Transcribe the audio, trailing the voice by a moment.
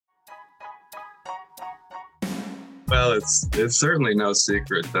Well, it's certainly no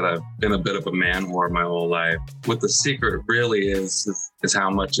secret that I've been a bit of a man whore my whole life. What the secret really is how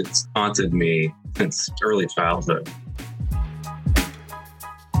much it's haunted me since early childhood.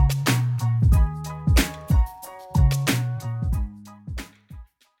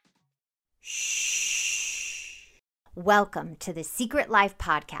 Welcome to the Secret Life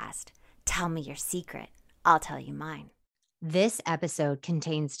Podcast. Tell me your secret. I'll tell you mine. This episode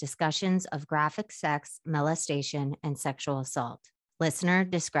contains discussions of graphic sex, molestation, and sexual assault. Listener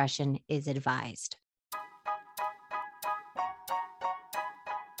discretion is advised.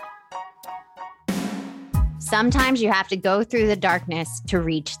 Sometimes you have to go through the darkness to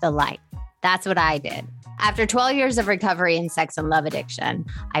reach the light. That's what I did. After 12 years of recovery in sex and love addiction,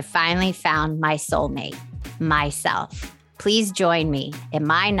 I finally found my soulmate, myself. Please join me in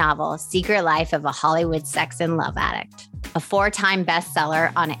my novel, Secret Life of a Hollywood Sex and Love Addict, a 4-time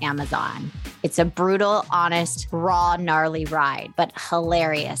bestseller on Amazon. It's a brutal, honest, raw, gnarly ride, but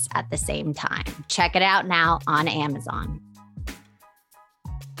hilarious at the same time. Check it out now on Amazon.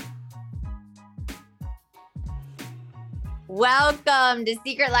 Welcome to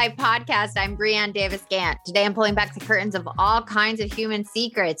Secret Life Podcast. I'm Brianne Davis-Gant. Today I'm pulling back the curtains of all kinds of human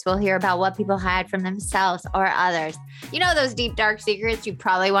secrets. We'll hear about what people hide from themselves or others. You know those deep, dark secrets you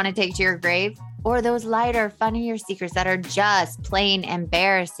probably want to take to your grave? Or those lighter, funnier secrets that are just plain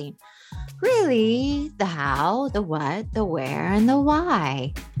embarrassing. Really, the how, the what, the where, and the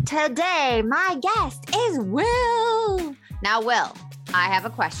why. Today, my guest is Will. Now, Will, I have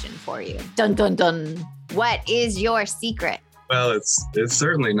a question for you. Dun, dun, dun. What is your secret? Well, it's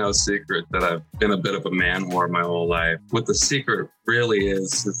certainly no secret that I've been a bit of a man whore my whole life. What the secret really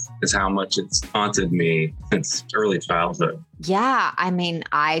is how much it's haunted me since early childhood. Yeah, I mean,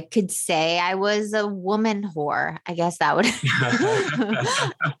 I could say I was a woman whore. I guess that would.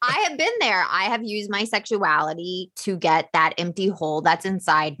 I have been there. I have used my sexuality to get that empty hole that's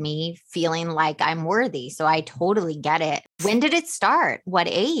inside me, feeling like I'm worthy. So I totally get it. When did it start? What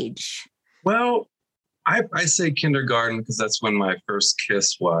age? Well, I say kindergarten because that's when my first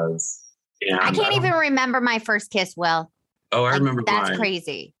kiss was. And I can't even remember my first kiss, Will. Oh, I remember that's mine.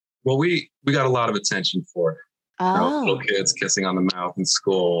 Crazy. Well, we got a lot of attention for it. Oh. You know, little kids kissing on the mouth in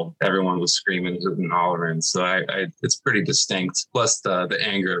school. Everyone was screaming and hollering. So it's pretty distinct. Plus the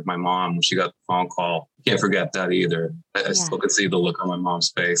anger of my mom when she got the phone call. Can't forget that either. I still could see the look on my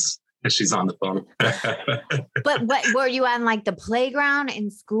mom's face. She's on the phone. But what were you on, like the playground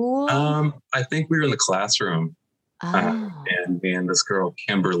in school? I think we were in the classroom. And me and this girl,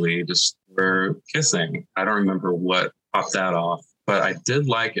 Kimberly, just were kissing. I don't remember what popped that off, but I did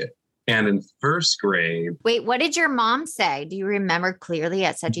like it. And in first grade. Wait, what did your mom say? Do you remember clearly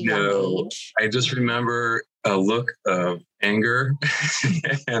at such a young age? I just remember a look of anger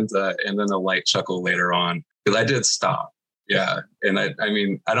and then a light chuckle later on because I did stop. Yeah. And I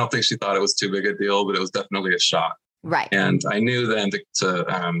mean, I don't think she thought it was too big a deal, but it was definitely a shock. Right. And I knew then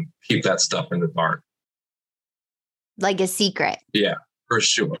to keep that stuff in the dark. Like a secret. Yeah, for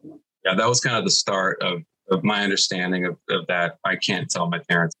sure. Yeah, that was kind of the start of my understanding of that. I can't tell my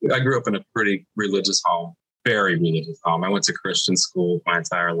parents. I grew up in a pretty religious home, very religious home. I went to Christian school my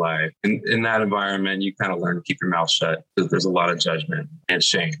entire life. And in that environment, you kind of learn to keep your mouth shut because there's a lot of judgment and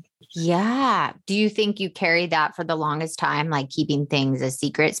shame. Yeah. Do you think you carried that for the longest time, like keeping things a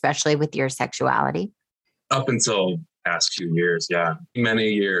secret, especially with your sexuality? Up until the past few years, yeah.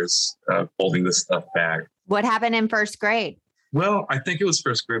 Many years holding this stuff back. What happened in first grade? Well, I think it was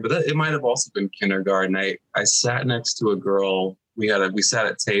first grade, but it might have also been kindergarten. I sat next to a girl. We sat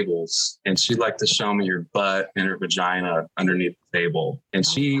at tables and she liked to show me her butt and her vagina underneath the table. And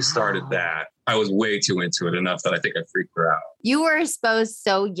she started that. I was way too into it enough that I think I freaked her out. You were exposed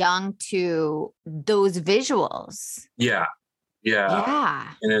so young to those visuals. Yeah.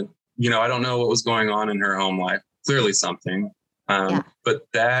 And I don't know what was going on in her home life. Clearly something. But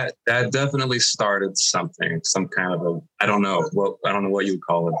that definitely started something, some kind of I don't know what you would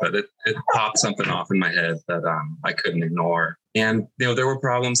call it, but it popped something off in my head that I couldn't ignore. And, there were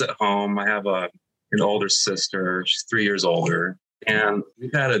problems at home. I have an older sister. She's 3 years older. And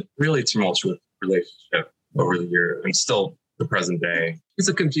we've had a really tumultuous relationship over the years and still the present day. It's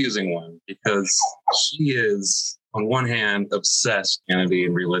a confusing one because she is, on one hand, obsessed with Christianity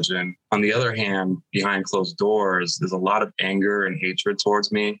and religion. On the other hand, behind closed doors, there's a lot of anger and hatred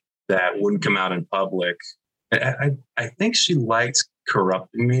towards me that wouldn't come out in public. I think she liked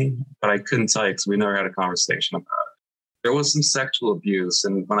corrupting me, but I couldn't tell you because we never had a conversation about it. There was some sexual abuse.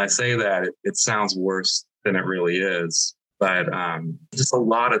 And when I say that, it sounds worse than it really is. But just a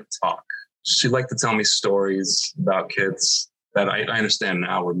lot of talk. She liked to tell me stories about kids that I understand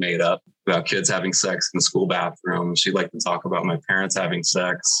now were made up. about kids having sex in the school bathroom. She'd like to talk about my parents having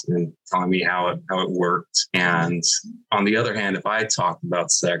sex and telling me how it worked. And on the other hand, if I talked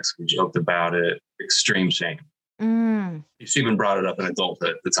about sex, we joked about it, extreme shame. She even brought it up in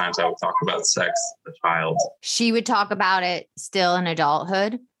adulthood, the times I would talk about sex as a child. She would talk about it still in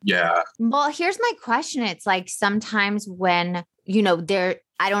adulthood? Yeah. Well, here's my question. It's like sometimes when, you know,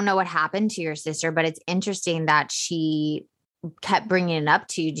 I don't know what happened to your sister, but it's interesting that she kept bringing it up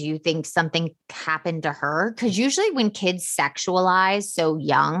to you. Do you think something happened to her? Because usually when kids sexualize so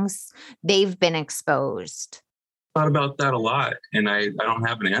young, they've been exposed. Thought about that a lot, and I don't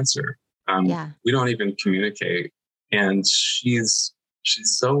have an answer. We don't even communicate, and she's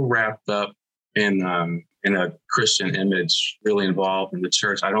so wrapped up in a Christian image, really involved in the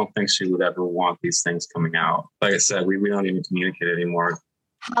church. I don't think she would ever want these things coming out. Like I said, we don't even communicate anymore.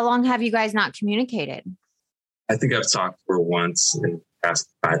 How long have you guys not communicated? I think I've talked to her once in the past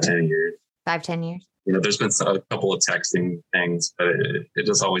 5-10 years. 5-10 years? You know, there's been a couple of texting things, but it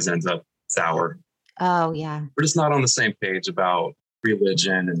just always ends up sour. Oh, yeah. We're just not on the same page about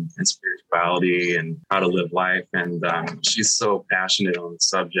religion and spirituality and how to live life. And she's so passionate on the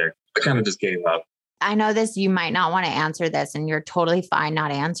subject. I kind of just gave up. I know you might not want to answer this, and you're totally fine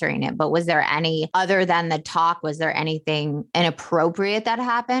not answering it, but was there other than the talk, was there anything inappropriate that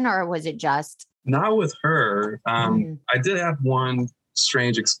happened, or was it just? Not with her. I did have one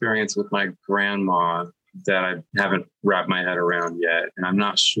strange experience with my grandma that I haven't wrapped my head around yet. And I'm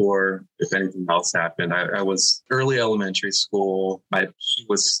not sure if anything else happened. I was early elementary school. She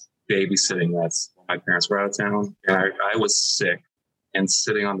was babysitting us when my parents were out of town. And I was sick and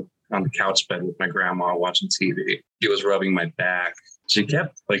sitting on the couch bed with my grandma watching TV. She was rubbing my back. She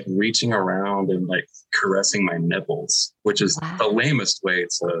kept like reaching around and like caressing my nipples, which is the lamest way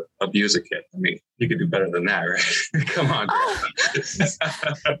to abuse a kid. I mean, you could do better than that, right? Come on.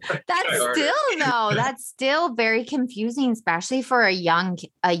 That's still very confusing, especially for a young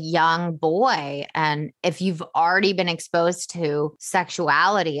boy. And if you've already been exposed to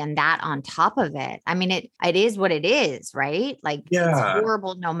sexuality and that on top of it, I mean, it is what it is, right? Like it's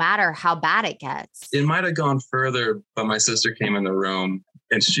horrible no matter how bad it gets. It might have gone further, but my sister came in the room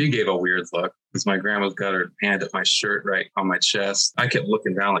and she gave a weird look because my grandma's got her hand at my shirt right on my chest. I kept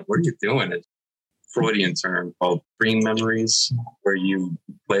looking down like, what are you doing? It's a Freudian term called dream memories, where you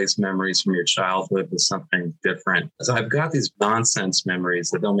replace memories from your childhood with something different. So I've got these nonsense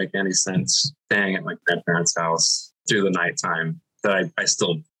memories that don't make any sense staying at my grandparents' house through the nighttime that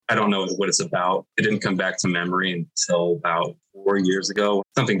I don't know what it's about. It didn't come back to memory until about 4 years ago.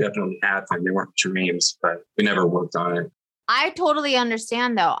 Something definitely happened. They weren't dreams, but we never worked on it. I totally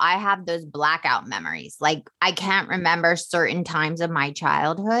understand though. I have those blackout memories. Like I can't remember certain times of my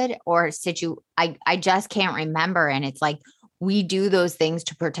childhood or I just can't remember. And it's like, we do those things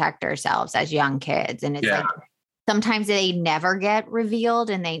to protect ourselves as young kids. And it's like, sometimes they never get revealed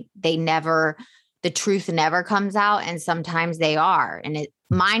and the truth never comes out. And sometimes they are. And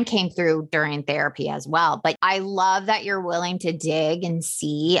mine came through during therapy as well. But I love that you're willing to dig and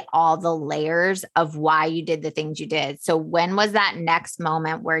see all the layers of why you did the things you did. So when was that next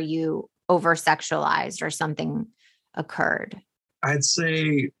moment where you over-sexualized or something occurred? I'd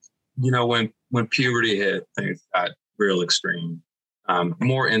say, when puberty hit, things got real extreme,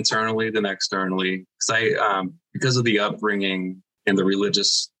 more internally than externally. Because of the upbringing and the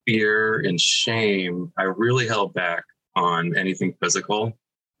religious fear and shame, I really held back on anything physical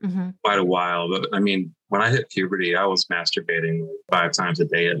quite a while. But I mean, when I hit puberty, I was masturbating 5 times a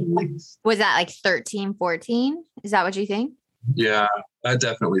day at least. Was that like 13, 14? Is that what you think? Yeah,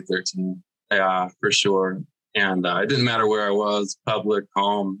 definitely 13. Yeah, for sure. And it didn't matter where I was, public,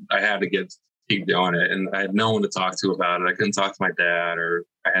 home, I had to keep doing it. And I had no one to talk to about it. I couldn't talk to my dad, or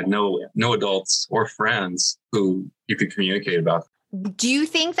I had no adults or friends who you could communicate about. Do you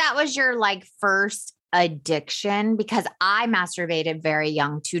think that was your like first addiction? Because I masturbated very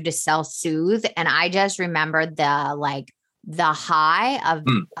young too, to self-soothe. And I just remember the high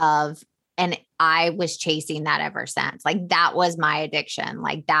of, and I was chasing that ever since. Like that was my addiction,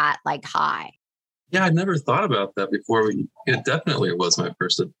 like that, like high. Yeah. I'd never thought about that before. It definitely was my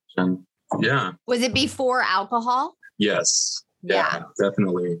first addiction. Yeah. Was it before alcohol? Yes. Yeah.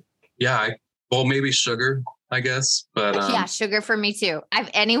 Definitely. Yeah. Maybe sugar, I guess, but sugar for me too. I've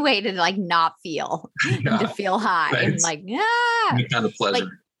any way to like not feel to feel high and like any kind of pleasure.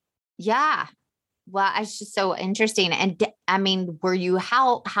 Like, yeah. Well, it's just so interesting. And I mean,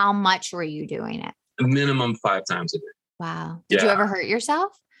 how much were you doing it? A minimum 5 times a day. Wow. Did you ever hurt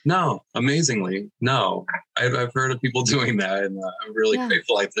yourself? No, amazingly, no. I've heard of people doing that, and I'm really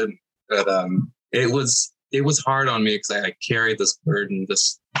grateful I didn't. But it was hard on me because I carried this burden,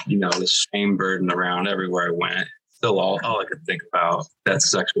 this this shame burden around everywhere I went. Still all I could think about, that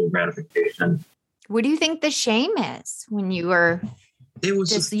sexual gratification. What do you think the shame is when you were It was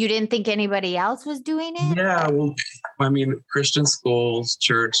just you didn't think anybody else was doing it? Yeah. Well, I mean, Christian schools,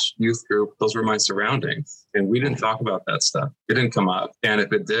 church, youth group, those were my surroundings. And we didn't talk about that stuff. It didn't come up. And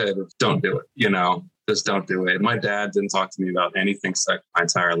if it did, don't do it, just don't do it. My dad didn't talk to me about anything sex my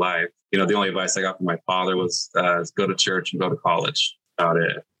entire life. The only advice I got from my father was go to church and go to college. About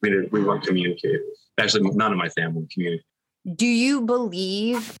it. We weren't communicators. Actually, none of my family communicated. Do you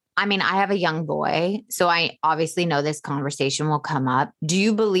believe, I have a young boy, so I obviously know this conversation will come up. Do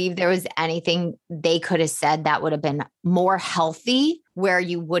you believe there was anything they could have said that would have been more healthy where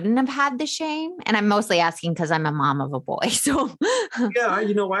you wouldn't have had the shame? And I'm mostly asking because I'm a mom of a boy. So yeah,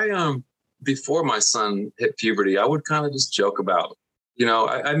 I before my son hit puberty, I would kind of just joke about,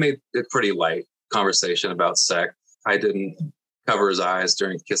 I made it pretty light conversation about sex. I didn't cover his eyes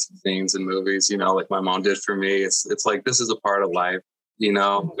during kissing scenes in movies, like my mom did for me. It's like, this is a part of life, and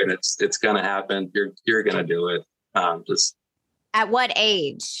it's going to happen. You're going to do it. Just. At what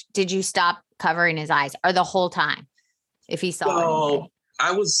age did you stop covering his eyes, or the whole time? If he saw anything?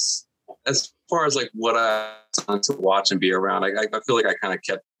 I was, as far as like what I wanted to watch and be around, I feel like I kind of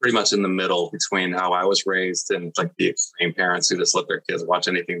kept pretty much in the middle between how I was raised and like the extreme parents who just let their kids watch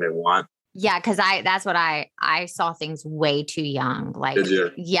anything they want. Yeah, because that's what I saw things way too young. Like, did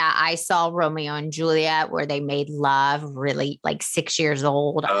you? Yeah, I saw Romeo and Juliet where they made love really like 6 years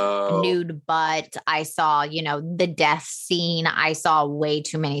old, nude butt. I saw, the death scene. I saw way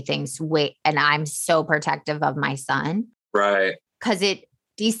too many things. And I'm so protective of my son. Right. Because it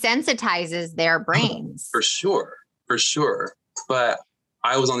desensitizes their brains. For sure. But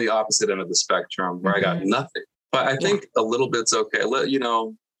I was on the opposite end of the spectrum where I got nothing. But I think a little bit's okay.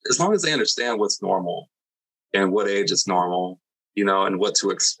 As long as they understand what's normal and what age is normal, and what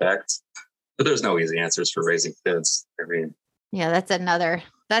to expect. But there's no easy answers for raising kids. Yeah, that's another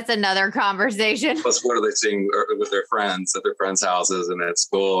conversation. Plus, what are they seeing with their friends at their friends' houses and at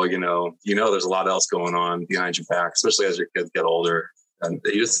school? There's a lot else going on behind your back, especially as your kids get older. And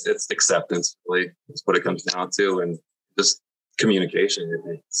it's acceptance, really, is what it comes down to. And just communication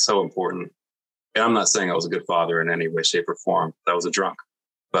is so important. And I'm not saying I was a good father in any way, shape, or form. I was a drunk.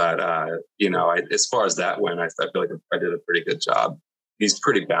 But, as far as that went, I feel like I did a pretty good job. He's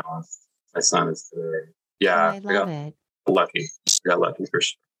pretty balanced. My son is today. Yeah. I love it. Lucky. Got lucky for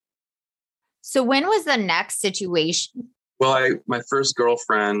sure. So when was the next situation? Well, my first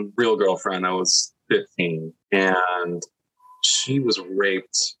real girlfriend, I was 15. And she was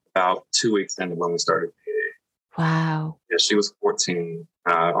raped about 2 weeks into when we started dating. Wow. Yeah, she was 14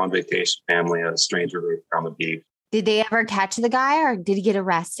 on vacation, family, a stranger raped her on the beach. Did they ever catch the guy, or did he get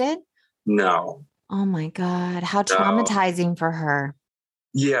arrested? No. Oh my God. How traumatizing for her.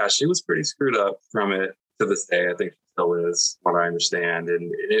 Yeah, she was pretty screwed up from it to this day. I think she still is, from what I understand.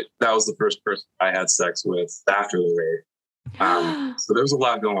 And that was the first person I had sex with after the rape. So there was a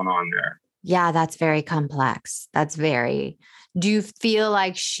lot going on there. Yeah, that's very complex. Do you feel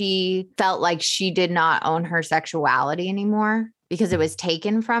like she felt like she did not own her sexuality anymore because it was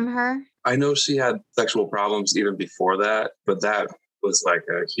taken from her? I know she had sexual problems even before that, but that was like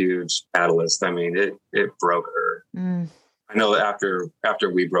a huge catalyst. I mean, it broke her. I know that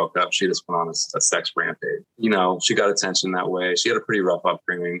after we broke up, she just went on a sex rampage. She got attention that way. She had a pretty rough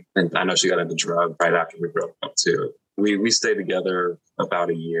upbringing. And I know she got into drugs right after we broke up too. We stayed together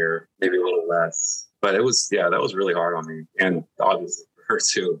about a year, maybe a little less. But that was really hard on me. And obviously for her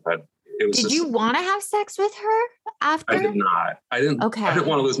too. But Did you want to have sex with her after? I did not. I didn't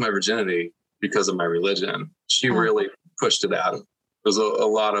want to lose my virginity because of my religion. She really pushed it out. There was a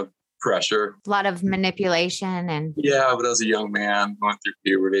lot of pressure. A lot of manipulation. Yeah, but as a young man going through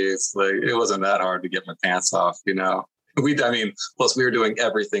puberty, it's like, it wasn't that hard to get my pants off, plus we were doing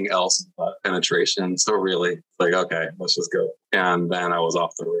everything else but penetration. So really, like, okay, let's just go. And then I was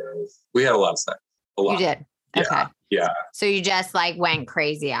off the rails. We had a lot of sex. A lot. You did? Okay. Yeah. So you just like went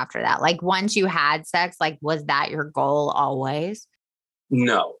crazy after that. Like once you had sex, like was that your goal always?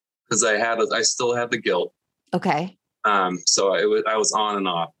 No, because I still had the guilt. Okay. So I was on and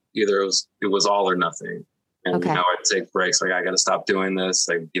off. Either it was all or nothing. And I'd take breaks. Like, I got to stop doing this.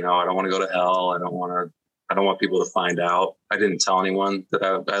 Like, I don't want to go to hell. I don't want people to find out. I didn't tell anyone that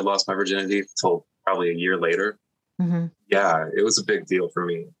I lost my virginity until probably a year later. Mm-hmm. Yeah, it was a big deal for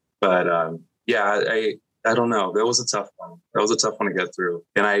me. But I don't know. That was a tough one. That was a tough one to get through.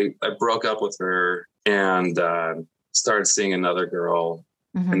 And I broke up with her and started seeing another girl.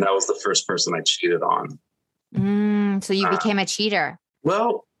 Mm-hmm. And that was the first person I cheated on. So you became a cheater.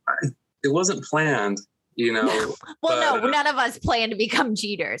 Well, it wasn't planned. Well, no, none of us plan to become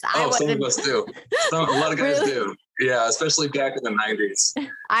cheaters. Some of us do. A lot of guys Really? do. Yeah, especially back in the 90s.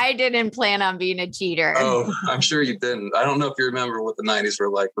 I didn't plan on being a cheater. Oh, I'm sure you didn't. I don't know if you remember what the 90s were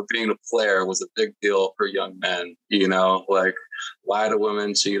like, but being a player was a big deal for young men, like lie to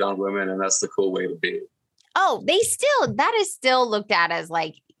women, cheat on women, and that's the cool way to be. Oh, that is still looked at as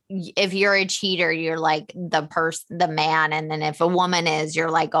like, if you're a cheater, you're like the man. And then if a woman is, you're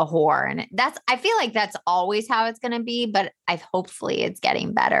like a whore. And I feel like that's always how it's going to be, but hopefully it's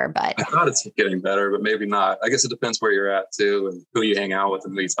getting better. But I thought it's getting better, but maybe not. I guess it depends where you're at too, and who you hang out with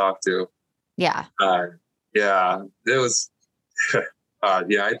and who you talk to. Yeah. Yeah, it was,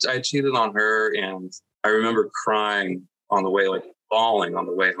 I cheated on her, and I remember crying on the way, like bawling on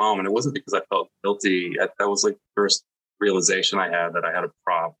the way home. And it wasn't because I felt guilty. That was like the first realization I had that I had a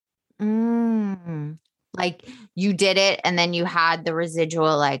problem. Like you did it, and then you had the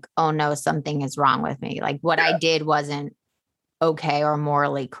residual, like, oh no, something is wrong with me. Like what I did wasn't okay or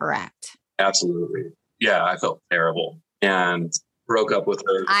morally correct. Absolutely. Yeah, I felt terrible and broke up with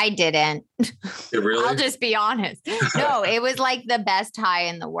her. I didn't. Really? I'll just be honest. No, it was like the best high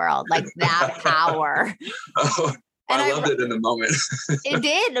in the world, like that power. Oh. And I loved it in the moment. It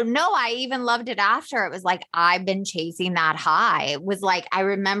did. No, I even loved it after. It was like, I've been chasing that high. It was like, I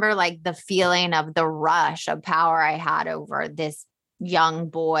remember like the feeling of the rush of power I had over this young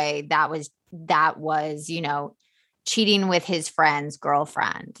boy that was, cheating with his friend's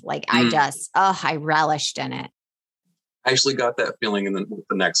girlfriend. Like I relished in it. I actually got that feeling with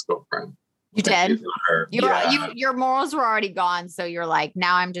the next girlfriend. You did? Your morals were already gone. So you're like,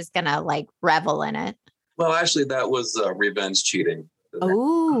 now I'm just going to like revel in it. Well, actually, that was revenge cheating.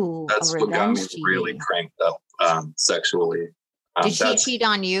 Oh, that's what got me really cranked up sexually. Did she cheat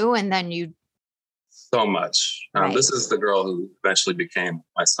on you, and then you? So much. Right. This is the girl who eventually became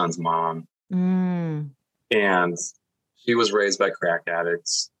my son's mom, and she was raised by crack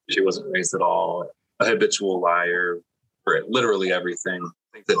addicts. She wasn't raised at all. A habitual liar for literally everything.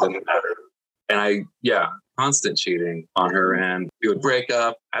 Things that didn't matter. And constant cheating on her end. We would break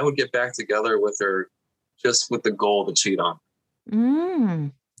up. I would get back together with her, just with the goal to cheat on.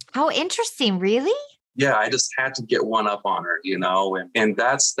 How interesting. Really? Yeah. I just had to get one up on her, and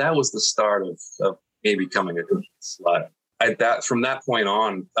that was the start of me becoming a good slut. From that point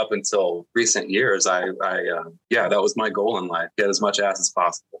on up until recent years, that was my goal in life. Get as much ass as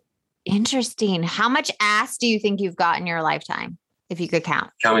possible. Interesting. How much ass do you think you've got in your lifetime? If you could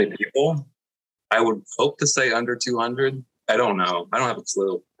count. How many people? I would hope to say under 200. I don't know. I don't have a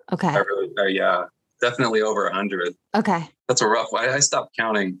clue. Okay. Definitely over 100. Okay. That's a rough one. I stopped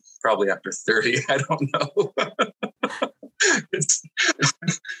counting probably after 30. I don't know.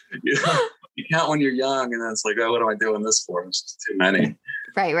 You count when you're young, and then it's like, oh, what am I doing this for? It's just too many.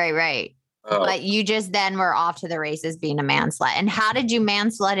 Right. But you just then were off to the races being a man slut. And how did you man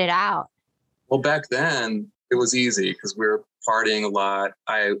slut it out? Well, back then it was easy because we were partying a lot.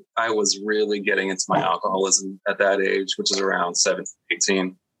 I was really getting into my alcoholism at that age, which is around 17,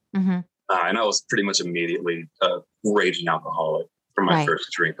 18. Mm-hmm. And I was pretty much immediately a raging alcoholic from my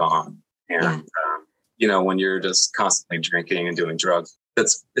first drink on. And, when you're just constantly drinking and doing drugs,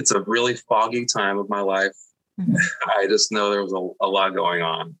 it's a really foggy time of my life. Mm-hmm. I just know there was a lot going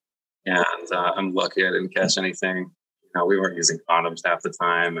on. And I'm lucky I didn't catch anything. We weren't using condoms half the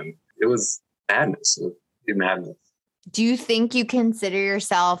time. And it was madness. It was madness. Do you think you consider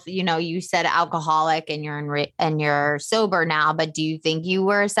yourself, you said alcoholic and you're sober now, but do you think you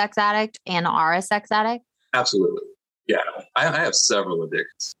were a sex addict and are a sex addict? Absolutely. Yeah. I have several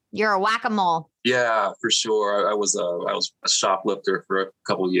addictions. You're a whack-a-mole. Yeah, for sure. I was a shoplifter for a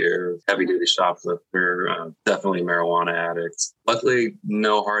couple of years, heavy duty shoplifter, definitely marijuana addict. Luckily,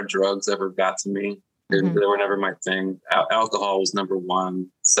 no hard drugs ever got to me. They were never my thing. Alcohol was number one.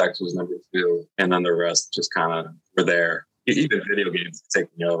 Sex was number two. And then the rest just kind of were there. Even video games take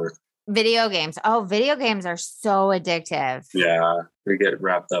me over. Video games. Oh, video games are so addictive. Yeah. We get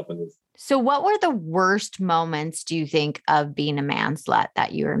wrapped up in this. So what were the worst moments, do you think, of being a man slut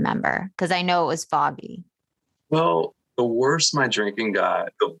that you remember? Because I know it was foggy. Well, the worse my drinking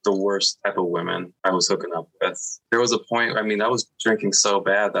got, the worst type of women I was hooking up with. There was a point, I was drinking so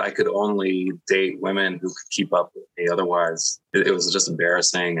bad that I could only date women who could keep up with me. Otherwise, it was just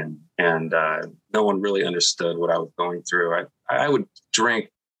embarrassing. And no one really understood what I was going through. I would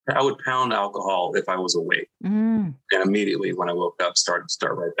pound alcohol if I was awake. And immediately when I woke up, start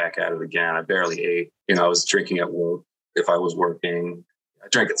right back at it again. I barely ate. I was drinking at work if I was working. I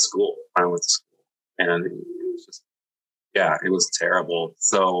drank at school. I went to school. And it was just, it was terrible.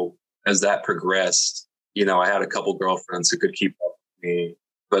 So as that progressed, I had a couple girlfriends who could keep up with me.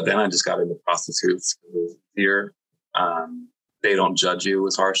 But then I just got into prostitutes. It was easier. They don't judge you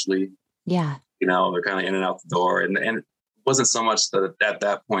as harshly. Yeah. You know, they're kind of in and out the door. And it wasn't so much that at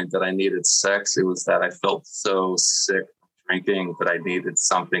that point that I needed sex. It was that I felt so sick from drinking that I needed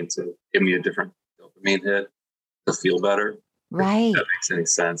something to give me a different dopamine hit to feel better. Right. If that makes any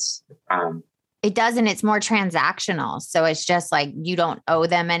sense. It doesn't. It's more transactional. So it's just like you don't owe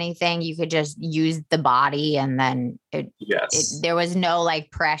them anything. You could just use the body, and then there was no like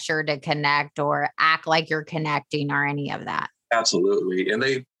pressure to connect or act like you're connecting or any of that. Absolutely. And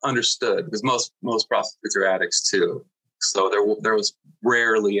they understood, because most prostitutes are addicts too. So there was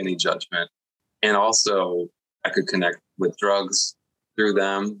rarely any judgment. And also I could connect with drugs through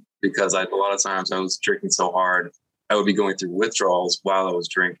them, because a lot of times I was drinking so hard, I would be going through withdrawals while I was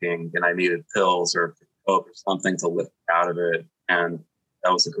drinking, and I needed pills or coke or something to lift me out of it. And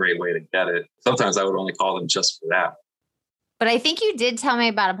that was a great way to get it. Sometimes I would only call them just for that. But I think you did tell me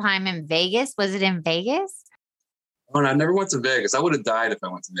about a time in Vegas. Was it in Vegas? Oh, and I never went to Vegas. I would have died if I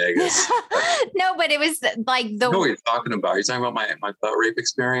went to Vegas. No, but it was like I know what you're talking about. You're talking about my butt rape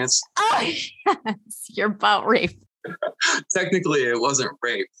experience? Oh, yes, your butt rape. Technically, it wasn't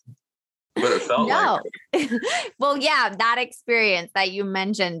rape, but it felt like it. Well, yeah, that experience that you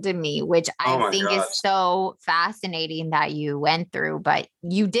mentioned to me, which I think is so fascinating that you went through, but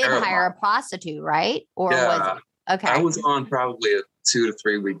you did hire a prostitute, right? Or was it? Okay. I was on probably a 2 to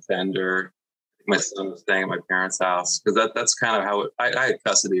 3 week bender. My son was staying at my parents' house, because that's kind of how I had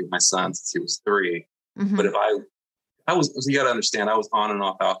custody of my son since he was 3. Mm-hmm. But if I was, you got to understand, I was on and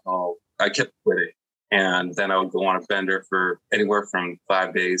off alcohol. I kept quitting. And then I would go on a bender for anywhere from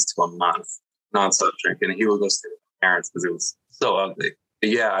 5 days to a month, nonstop drinking. And he would go stay with my parents because it was so ugly. But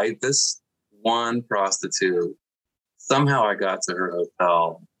yeah, this one prostitute, somehow I got to her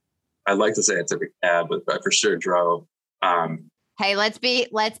hotel. I'd like to say I took a cab, but I for sure drove. Hey, let's be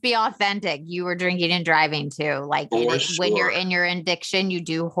authentic. You were drinking and driving too. Like when you're in your addiction, you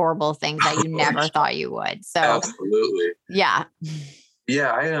do horrible things that you never thought you would. So absolutely. Yeah.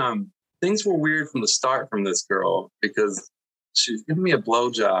 Yeah. Things were weird from the start from this girl, because she's giving me a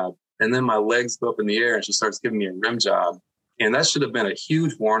blowjob, and then my legs go up in the air and she starts giving me a rim job. And that should have been a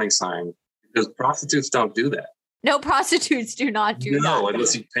huge warning sign, because prostitutes don't do that. No, prostitutes do not do that. No,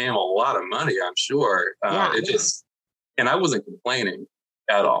 unless you pay them a lot of money, I'm sure. And I wasn't complaining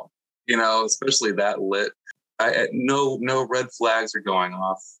at all, especially that lit. No red flags are going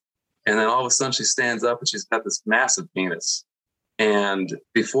off. And then all of a sudden she stands up and she's got this massive penis. And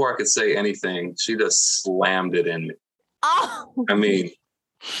before I could say anything, she just slammed it in me. Oh, I mean,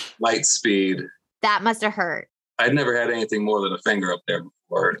 light speed. That must have hurt. I'd never had anything more than a finger up there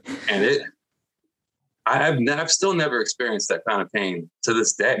before. And I've still never experienced that kind of pain to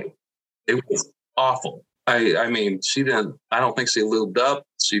this day. It was awful. I mean, I don't think she lubed up.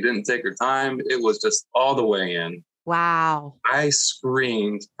 She didn't take her time. It was just all the way in. Wow. I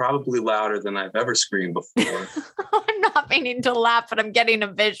screamed probably louder than I've ever screamed before. I'm not meaning to laugh, but I'm getting a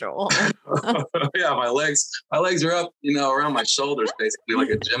visual. Yeah, my legs are up, around my shoulders, basically like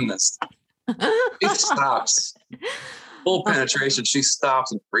a gymnast. She stops. Full penetration. She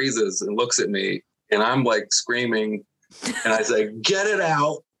stops and freezes and looks at me, and I'm like screaming, and I say, "Get it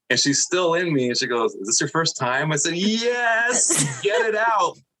out." And she's still in me, and she goes, "Is this your first time?" I said, "Yes, get it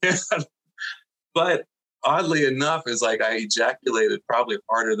out." But oddly enough, is like I ejaculated probably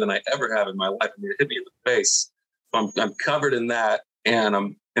harder than I ever have in my life. I mean, it hit me in the face. So I'm covered in that, and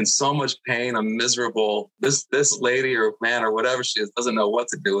I'm in so much pain. I'm miserable. This lady or man or whatever she is doesn't know what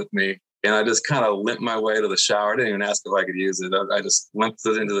to do with me. And I just kind of limped my way to the shower. I didn't even ask if I could use it. I just limped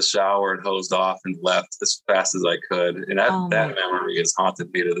it into the shower and hosed off and left as fast as I could. And that memory has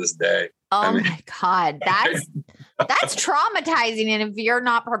haunted me to this day. Oh my God. That's traumatizing. And if you're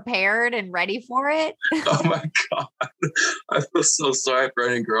not prepared and ready for it. Oh my God. I feel so sorry for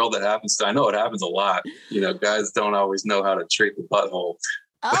any girl that happens to. I know it happens a lot. Guys don't always know how to treat the butthole.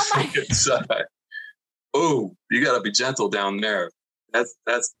 Oh my. Oh, you got to be gentle down there.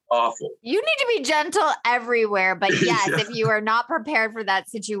 That's awful. You need to be gentle everywhere. But yes, yeah. If you are not prepared for that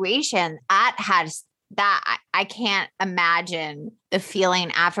situation, I can't imagine the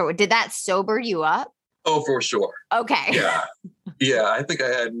feeling afterward. Did that sober you up? Oh, for sure. Okay. Yeah. Yeah. I think I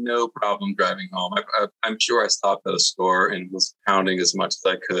had no problem driving home. I'm sure I stopped at a store and was pounding as much as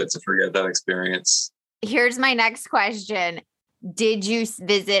I could to forget that experience. Here's my next question. Did you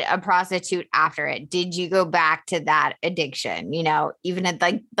visit a prostitute after it? Did you go back to that addiction, even at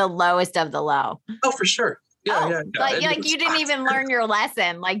like the lowest of the low? Oh, for sure. Yeah. Like you didn't even learn your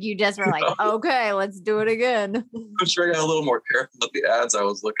lesson. Like you just were like, okay, let's do it again. I'm sure I got a little more careful with the ads I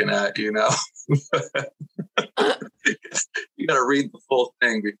was looking at, You got to read the full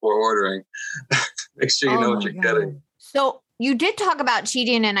thing before ordering. Make sure you know what you're getting. So you did talk about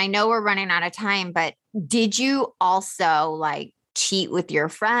cheating, and I know we're running out of time, but did you also like cheat with your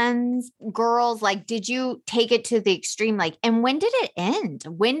friends, girls? Like, did you take it to the extreme? Like, and when did it end?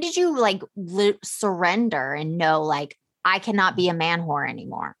 When did you like surrender and know like, I cannot be a man whore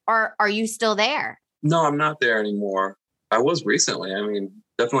anymore? Or are you still there? No, I'm not there anymore. I was recently. I mean,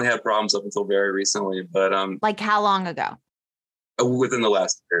 definitely had problems up until very recently, but like how long ago? Within the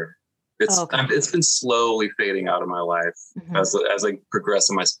last year. It's been slowly fading out of my life as I progress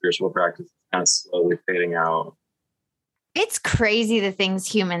in my spiritual practice. It's kind of slowly fading out. It's crazy the things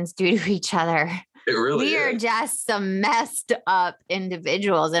humans do to each other. It really We are just some messed up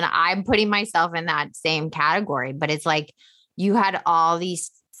individuals. And I'm putting myself in that same category. But it's like you had all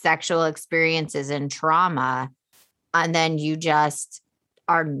these sexual experiences and trauma, and then you just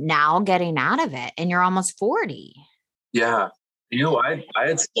are now getting out of it. And you're almost 40. Yeah. You know, I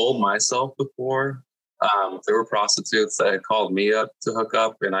had sold myself before. There were prostitutes that had called me up to hook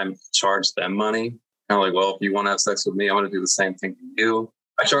up, and I charged them money. And I'm like, well, if you want to have sex with me, I want to do the same thing to you.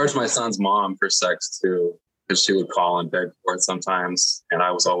 I charged my son's mom for sex too, because she would call and beg for it sometimes. And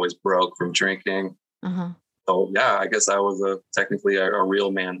I was always broke from drinking. So yeah, I guess I was technically a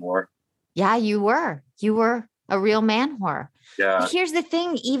real man whore. Yeah, you were. You were a real man whore. Yeah. But here's the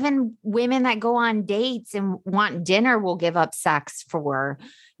thing. Even women that go on dates and want dinner will give up sex for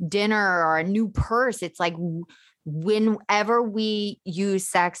dinner or a new purse. It's like whenever we use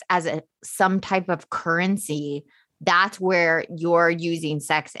sex as some type of currency, that's where you're using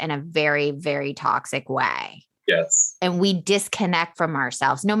sex in a very, very toxic way. Yes. And we disconnect from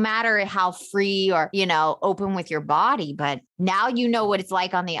ourselves, no matter how free or, open with your body. But now you know what it's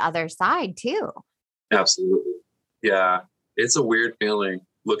like on the other side too. Absolutely. Yeah. It's a weird feeling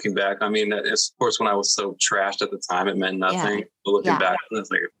looking back. I mean, of course, when I was so trashed at the time, it meant nothing. Yeah. But looking back,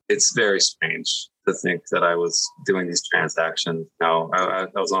 it's very strange to think that I was doing these transactions. No, I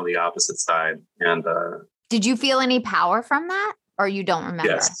was on the opposite side. And did you feel any power from that, or you don't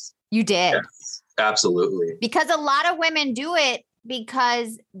remember? Yes. You did? Yes, absolutely. Because a lot of women do it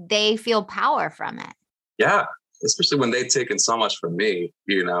because they feel power from it. Yeah, especially when they've taken so much from me,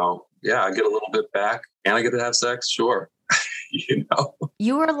 Yeah, I get a little bit back and I get to have sex. Sure.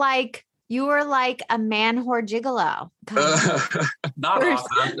 You were like a man whore gigolo. Not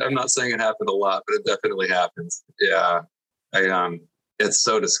often. I'm not saying it happened a lot, but it definitely happens. Yeah. It's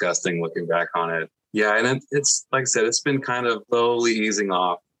so disgusting looking back on it. Yeah. And it's like I said, it's been kind of slowly easing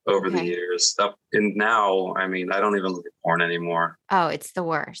off over the years. And now, I mean, I don't even look at porn anymore. Oh, it's the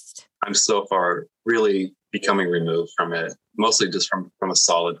worst. I'm so far really becoming removed from it, mostly just from a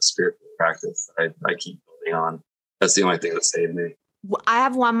solid spiritual practice I keep building on. That's the only thing that saved me. I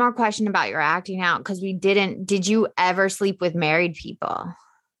have one more question about your acting out, because did you ever sleep with married people?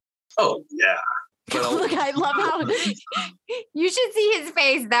 Oh, yeah. Look, I love how you should see his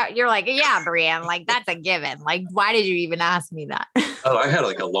face that you're like, yeah, Brianne, like that's a given. Like, why did you even ask me that? Oh, I had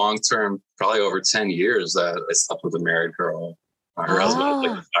like a long-term, probably over 10 years that I slept with a married girl. Her husband was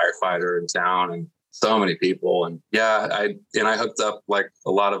like a firefighter in town, and so many people. And yeah, I hooked up like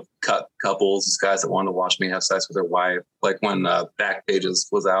a lot of couples, guys that wanted to watch me have sex with their wife. Like when Backpages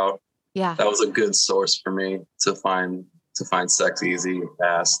was out, yeah, that was a good source for me to find sex easy and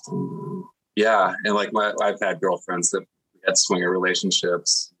fast. And yeah, and like I've had girlfriends that had swinger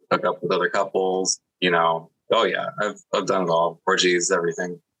relationships, hook up with other couples. Oh yeah, I've done it all, orgies,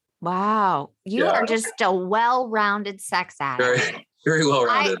 everything. Wow, you are just a well-rounded sex addict. Very, very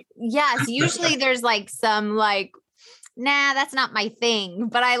well-rounded. Yes, usually there's like some like, nah, that's not my thing.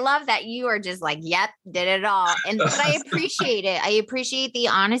 But I love that you are just like, yep, did it all. But I appreciate it. I appreciate the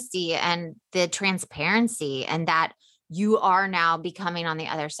honesty and the transparency, and that you are now becoming on the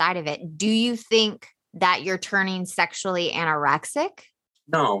other side of it. Do you think that you're turning sexually anorexic?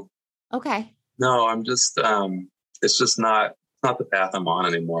 No. Okay. No, I'm just, it's just not the path I'm on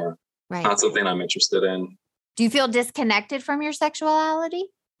anymore. Right. Not something I'm interested in. Do you feel disconnected from your sexuality?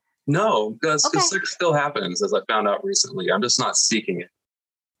 No, because sex still happens, as I found out recently. I'm just not seeking it.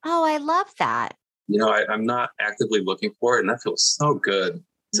 Oh, I love that. I'm not actively looking for it. And that feels so good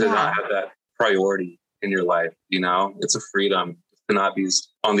to not have that priority in your life. It's a freedom to not be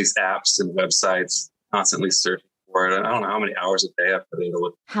on these apps and websites constantly searching for it. I don't know how many hours a day I put into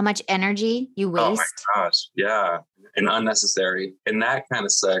it. How much energy you waste. Oh my gosh. Yeah. And unnecessary. And that kind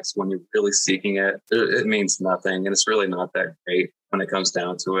of sex, when you're really seeking it, it means nothing. And it's really not that great when it comes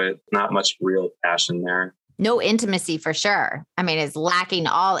down to it. Not much real passion there. No intimacy for sure. I mean, it's lacking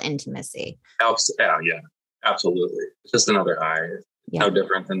all intimacy. Yeah, absolutely. It's just another high. Yeah. No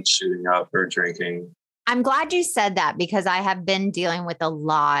different than shooting up or drinking. I'm glad you said that because I have been dealing with a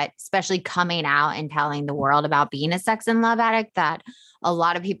lot, especially coming out and telling the world about being a sex and love addict, that a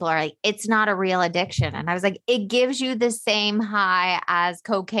lot of people are like, it's not a real addiction. And I was like, it gives you the same high as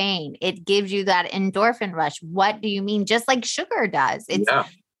cocaine. It gives you that endorphin rush. What do you mean? Just like sugar does.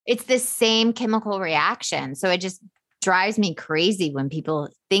 It's the same chemical reaction. So it just drives me crazy when people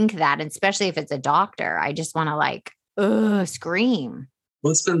think that, and especially if it's a doctor. I just want to scream. Well,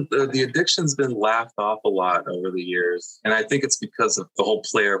 it's been the addiction's been laughed off a lot over the years. And I think it's because of the whole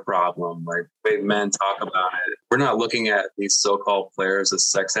player problem, like the way men talk about it. We're not looking at these so-called players as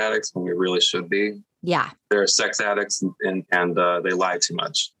sex addicts when we really should be. Yeah. They're sex addicts and they lie too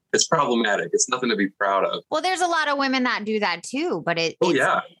much. It's problematic. It's nothing to be proud of. Well, there's a lot of women that do that too, but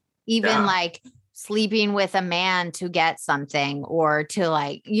like sleeping with a man to get something or to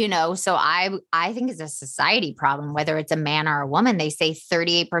so I think it's a society problem, whether it's a man or a woman. They say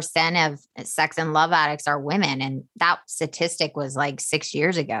 38% of sex and love addicts are women. And that statistic was like 6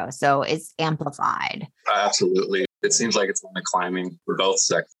 years ago. So it's amplified. Absolutely. It seems like it's only climbing for both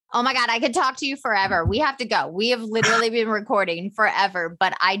sexes. Oh my God, I could talk to you forever. We have to go. We have literally been recording forever,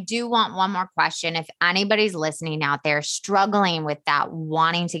 but I do want one more question. If anybody's listening out there struggling with that,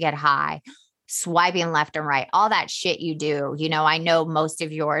 wanting to get high, swiping left and right, all that shit you do, I know most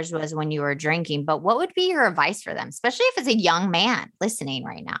of yours was when you were drinking, but what would be your advice for them, especially if it's a young man listening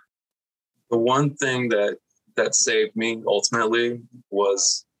right now? The one thing that saved me ultimately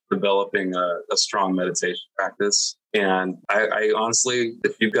was developing a strong meditation practice. And I honestly,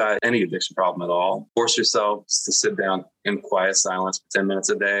 if you've got any addiction problem at all, force yourself to sit down in quiet silence for 10 minutes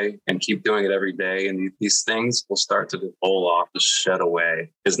a day and keep doing it every day. And these things will start to roll off, to shed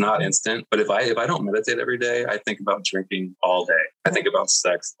away. It's not instant. But if I don't meditate every day, I think about drinking all day. I think about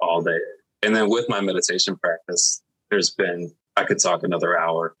sex all day. And then with my meditation practice, I could talk another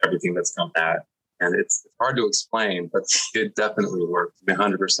hour, everything that's come at. And it's hard to explain, but it definitely worked.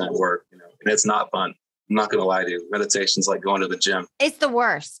 100% worked, and it's not fun. I'm not going to lie to you. Meditation's like going to the gym. It's the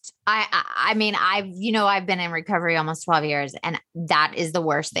worst. I mean, I've been in recovery almost 12 years, and that is the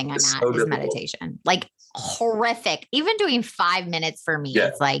worst thing is meditation. Like horrific. Even doing 5 minutes for me,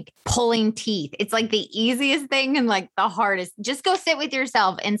 it's like pulling teeth. It's like the easiest thing and like the hardest. Just go sit with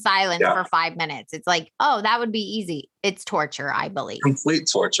yourself in silence for 5 minutes. It's like, oh, that would be easy. It's torture, I believe. Complete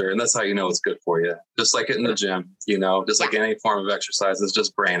torture. And that's how you know it's good for you. Just like in the gym, just like any form of exercise, it's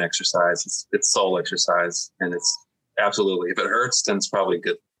just brain exercise. It's soul exercise. And it's absolutely, if it hurts, then it's probably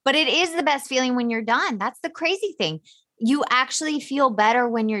good. But it is the best feeling when you're done. That's the crazy thing. You actually feel better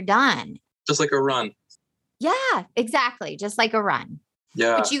when you're done. Just like a run. Yeah, exactly. Just like a run.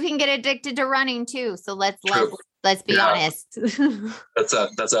 Yeah. But you can get addicted to running too. So let's be honest.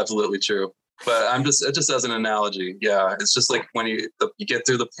 That's absolutely true. But just as an analogy. Yeah. It's just like when you get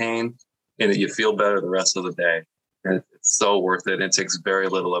through the pain and you feel better the rest of the day. And it's so worth it. It takes very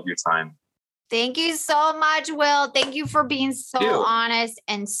little of your time. Thank you so much, Will. Thank you for being so honest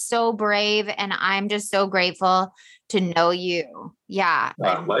and so brave. And I'm just so grateful to know you. Yeah.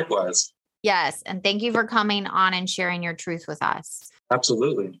 Likewise. Yes. And thank you for coming on and sharing your truth with us.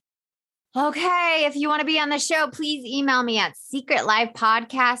 Absolutely. Okay. If you want to be on the show, please email me at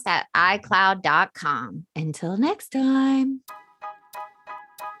secretlifepodcast@icloud.com. Until next time.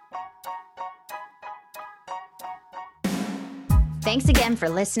 Thanks again for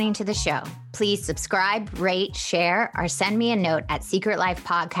listening to the show. Please subscribe, rate, share, or send me a note at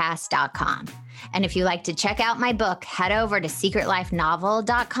secretlifepodcast.com. And if you like to check out my book, head over to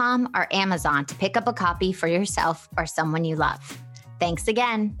secretlifenovel.com or Amazon to pick up a copy for yourself or someone you love. Thanks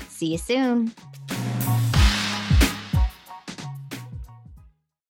again. See you soon.